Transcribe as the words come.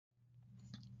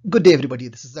Good day, everybody.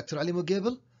 This is Dr. Ali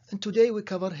Mughebel, and today we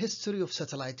cover history of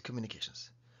satellite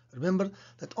communications. Remember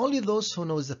that only those who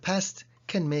know the past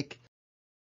can make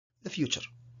the future.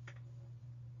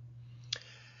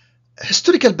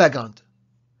 Historical background.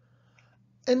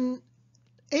 In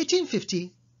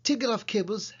 1850, telegraph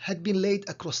cables had been laid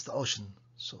across the ocean,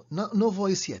 so no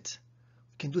voice yet.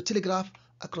 We can do telegraph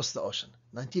across the ocean.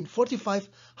 1945,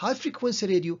 high-frequency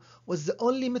radio was the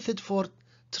only method for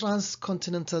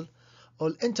transcontinental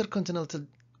or intercontinental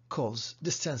calls,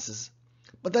 distances,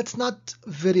 but that's not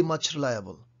very much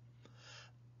reliable.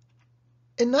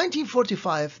 In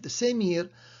 1945, the same year,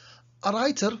 a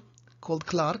writer called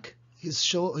Clark,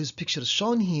 his picture is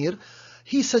shown here,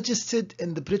 he suggested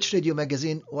in the British radio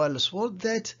magazine Wireless World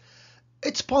that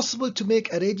it's possible to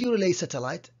make a radio relay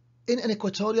satellite in an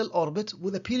equatorial orbit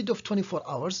with a period of 24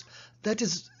 hours that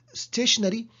is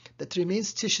stationary, that remains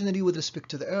stationary with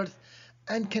respect to the Earth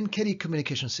and can carry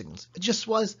communication signals. It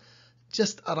was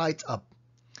just a write-up.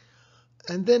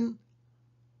 And then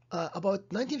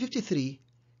about 1953,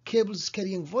 cables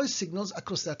carrying voice signals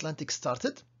across the Atlantic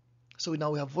started. So now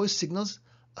we have voice signals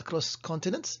across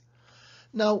continents.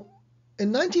 Now,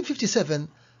 in 1957,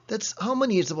 that's how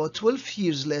many years? About 12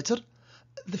 years later,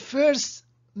 the first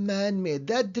man-made,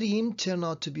 that dream turned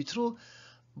out to be true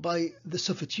by the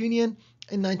Soviet Union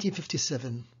in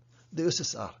 1957, the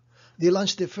USSR. They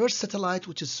launched their first satellite,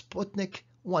 which is Sputnik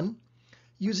 1,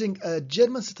 using a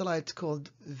German satellite called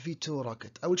V2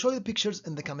 rocket. I will show you the pictures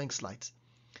in the coming slides.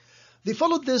 They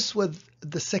followed this with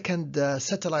the second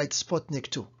satellite,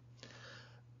 Sputnik 2.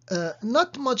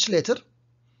 Not much later,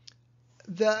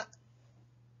 the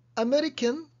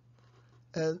American,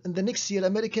 in the next year,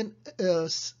 American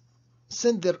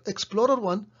sent their Explorer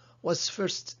 1 was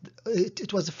first.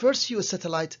 It was the first US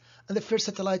satellite and the first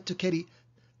satellite to carry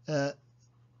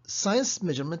science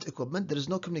measurement equipment. There is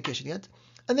no communication yet.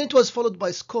 And then it was followed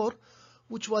by SCORE,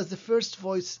 which was the first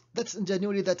voice. That's in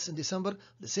January, that's in December,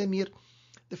 the same year.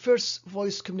 The first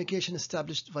voice communication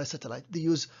established via satellite. They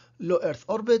use low Earth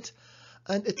orbit,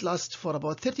 and it lasts for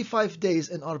about 35 days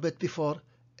in orbit before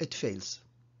it fails.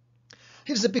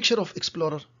 Here's a picture of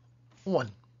Explorer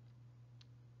 1.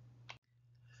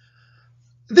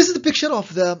 This is the picture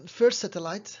of the first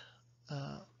satellite,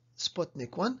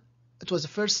 Sputnik 1. It was the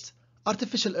first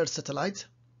artificial Earth satellite.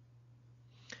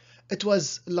 It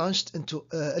was launched into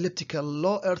elliptical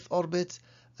low Earth orbit,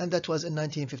 and that was in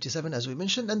 1957, as we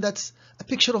mentioned, and that's a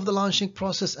picture of the launching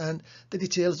process and the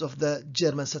details of the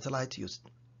German satellite used.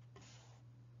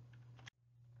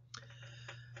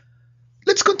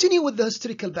 Let's continue with the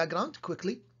historical background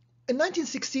quickly. In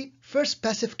 1960, first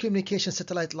passive communication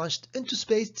satellite launched into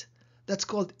space. That's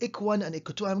called IC-1 and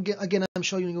IC-2. Again, I'm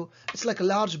showing you, it's like a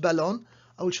large balloon.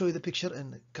 I will show you the picture in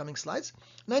the coming slides.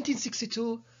 1962,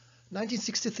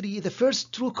 1963, the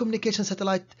first true communication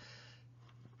satellite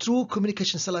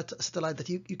that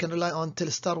you can rely on,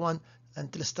 Telstar 1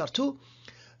 and Telstar 2.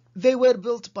 They were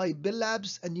built by Bell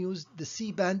Labs and used the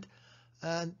C-band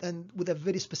and with a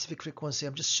very specific frequency.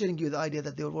 I'm just sharing you the idea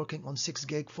that they were working on 6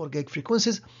 gig, 4 gig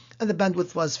frequencies, and the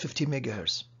bandwidth was 50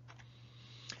 megahertz.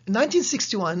 In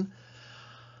 1961,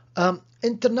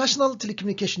 International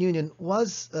Telecommunication Union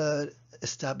was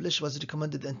established, was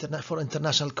recommended for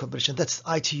international cooperation. That's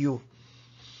ITU.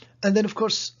 And then, of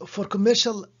course, for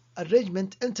commercial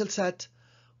arrangement, Intelsat,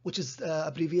 which is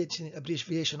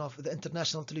abbreviation of the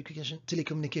International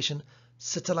Telecommunication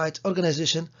Satellite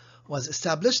Organization, was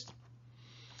established.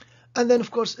 And then,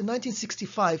 of course, in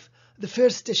 1965, the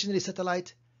first stationary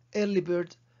satellite, Early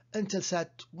Bird, Intelsat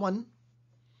 1,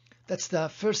 that's the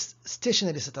first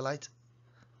stationary satellite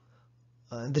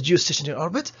in the geostationary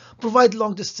orbit, provide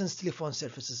long-distance telephone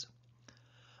services.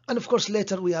 And of course,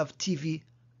 later we have TV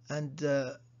and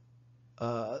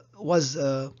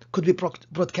could be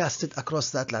broadcasted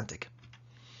across the Atlantic.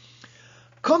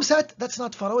 ComSat, that's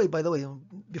not far away, by the way.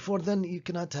 Before then, you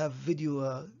cannot have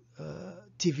video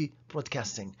TV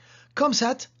broadcasting.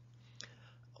 ComSat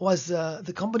was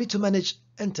the company to manage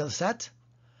Intelsat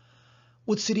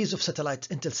with series of satellites,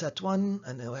 Intelsat 1,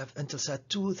 and we have Intelsat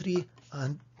 2, 3,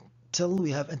 until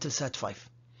we have Intelsat 5.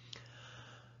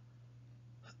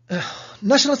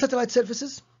 National satellite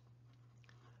services,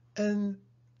 and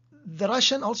the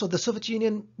Russian, also the Soviet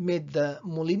Union, made the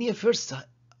Molniya first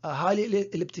highly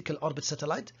elliptical orbit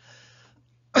satellite.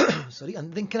 Sorry,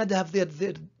 and then Canada have their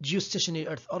geostationary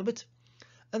Earth orbit,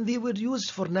 and they were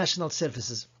used for national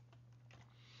services.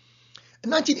 In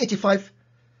 1985,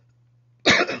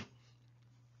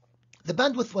 the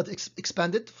bandwidth was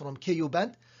expanded from Ku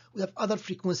band. We have other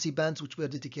frequency bands which were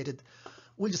dedicated.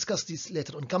 We'll discuss these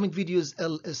later on coming videos,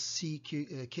 L, S, C,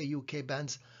 Ku, K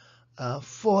bands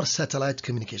for satellite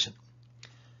communication.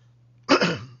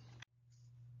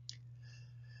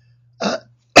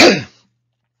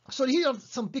 So here are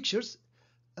some pictures.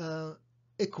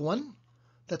 IC-1,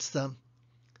 that's the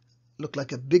look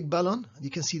like a big balloon. You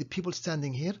can see the people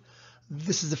standing here.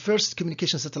 This is the first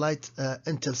communication satellite,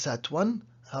 Intelsat-1,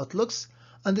 how it looks.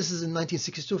 And this is in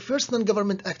 1962, first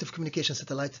non-government active communication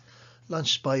satellite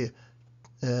launched by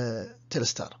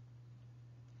Telestar.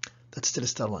 That's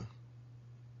Telestar-1.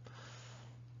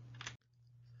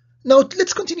 Now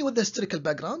let's continue with the historical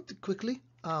background quickly.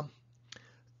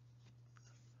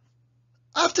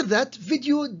 After that,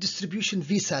 video distribution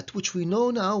VSAT, which we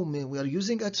know now we are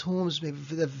using at homes, maybe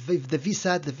the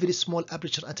VSAT, the very small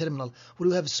aperture terminal, where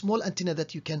you have a small antenna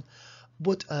that you can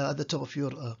put at the top of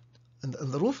your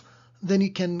on the roof. Then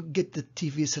you can get the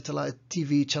TV satellite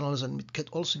TV channels, and it can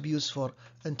also be used for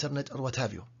internet or what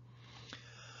have you.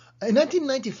 In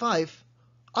 1995,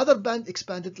 other band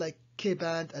expanded like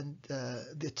K-band, and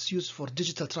it's used for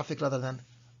digital traffic rather than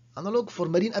analog for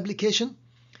marine application,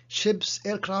 ships,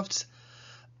 aircrafts.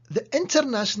 The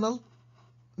International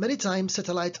Maritime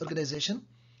Satellite Organization,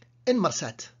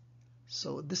 Inmarsat.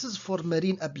 So this is for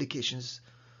marine applications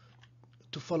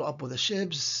to follow up with the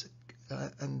ships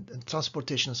and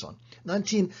transportation and so on.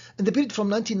 In the period from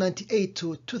 1998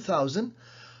 to 2000,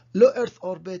 low Earth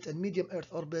orbit and medium Earth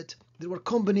orbit, there were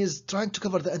companies trying to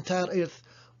cover the entire Earth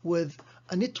with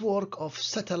a network of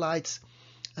satellites,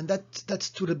 and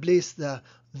that's to replace the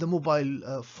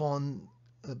mobile phone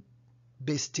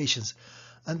base stations.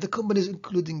 And the companies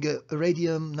including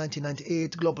Iridium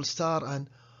 1998, Global Star, and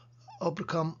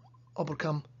Orbcom,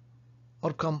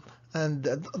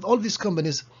 and all these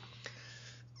companies,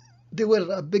 they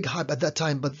were a big hype at that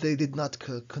time, but they did not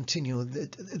continue.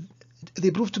 They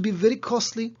proved to be very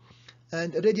costly,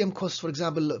 and Iridium cost, for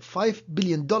example, $5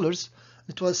 billion.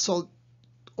 It was sold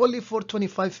only for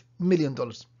 $25 million.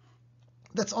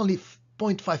 That's only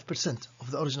 0.5%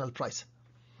 of the original price.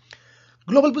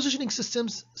 Global positioning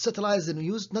systems, satellites are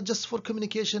used not just for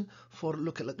communication, for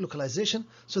localization.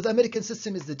 So the American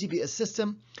system is the GPS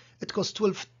system. It costs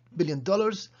 $12 billion.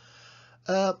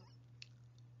 The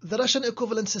Russian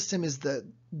equivalent system is the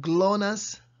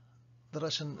GLONASS, the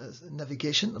Russian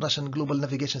Russian global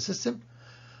navigation system.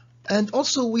 And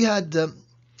also we had the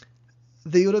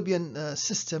European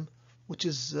system, which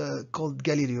is called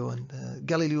Galileo. And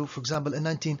Galileo, for example, in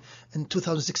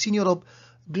 2016, Europe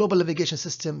global navigation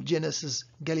system GNSS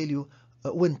Galileo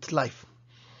went live.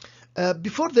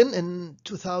 Before then, in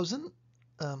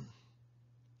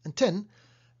 2010,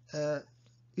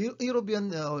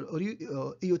 European or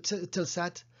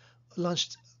Eutelsat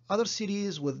launched other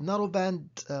series with narrowband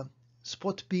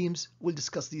spot beams. We'll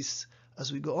discuss these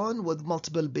as we go on, with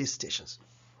multiple base stations.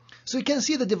 So you can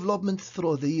see the development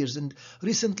through the years, and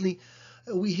recently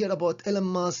we hear about Elon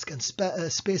Musk and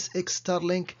SpaceX,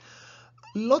 Starlink.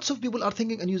 Lots of people are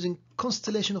thinking and using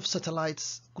constellation of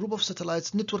satellites, group of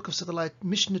satellites, network of satellite,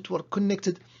 mesh network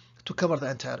connected to cover the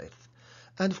entire Earth.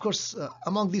 And of course,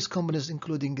 among these companies,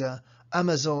 including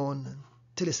Amazon,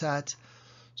 Telesat.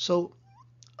 So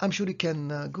I'm sure you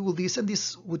can Google these, and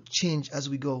this would change as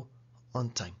we go on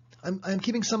time. I'm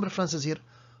keeping some references here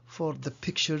for the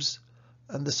pictures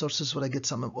and the sources where I get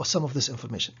some of this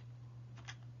information.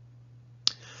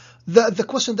 The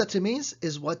question that remains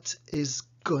is what is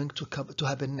going to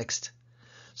happen next.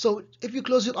 So if you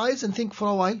close your eyes and think for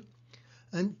a while,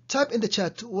 and type in the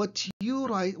chat what you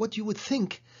would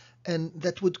think, and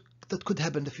that could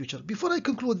happen in the future. Before I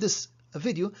conclude this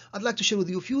video, I'd like to share with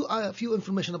you a few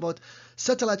information about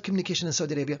satellite communication in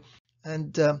Saudi Arabia.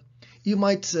 And you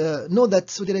might know that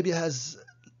Saudi Arabia has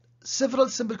several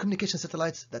simple communication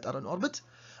satellites that are in orbit,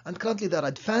 and currently they are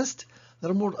advanced. There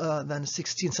are more than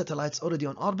 16 satellites already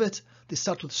on orbit. They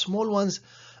start with small ones,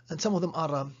 and some of them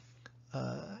are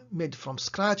made from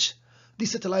scratch.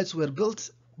 These satellites were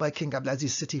built by King Abdulaziz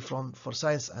City for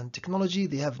Science and Technology.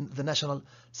 They have the National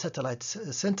Satellite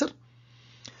Center.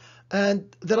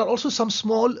 And there are also some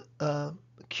small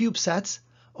CubeSats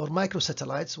or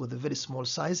microsatellites with a very small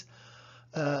size.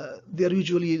 They are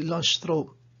usually launched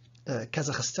through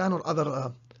Kazakhstan or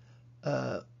other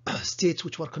states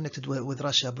which were connected with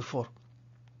Russia before.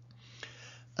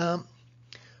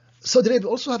 Saudi Arabia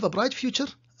also have a bright future,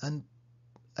 and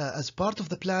as part of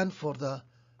the plan for the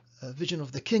vision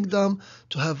of the kingdom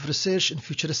to have research in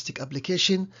futuristic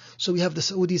application. So we have the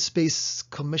Saudi Space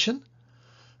Commission,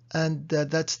 and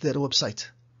that's their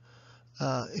website.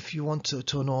 If you want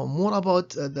to know more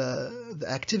about the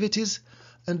activities.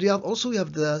 And Riyadh also we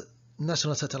have the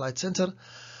National Satellite Center,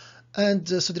 and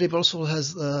Saudi Arabia also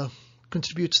has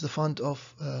contributes to the fund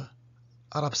of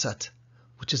Arabsat,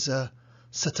 which is a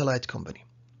satellite company.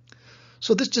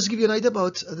 So this just gives you an idea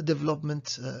about the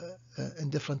development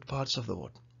in different parts of the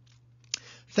world.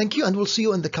 Thank you, and we'll see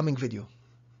you in the coming video.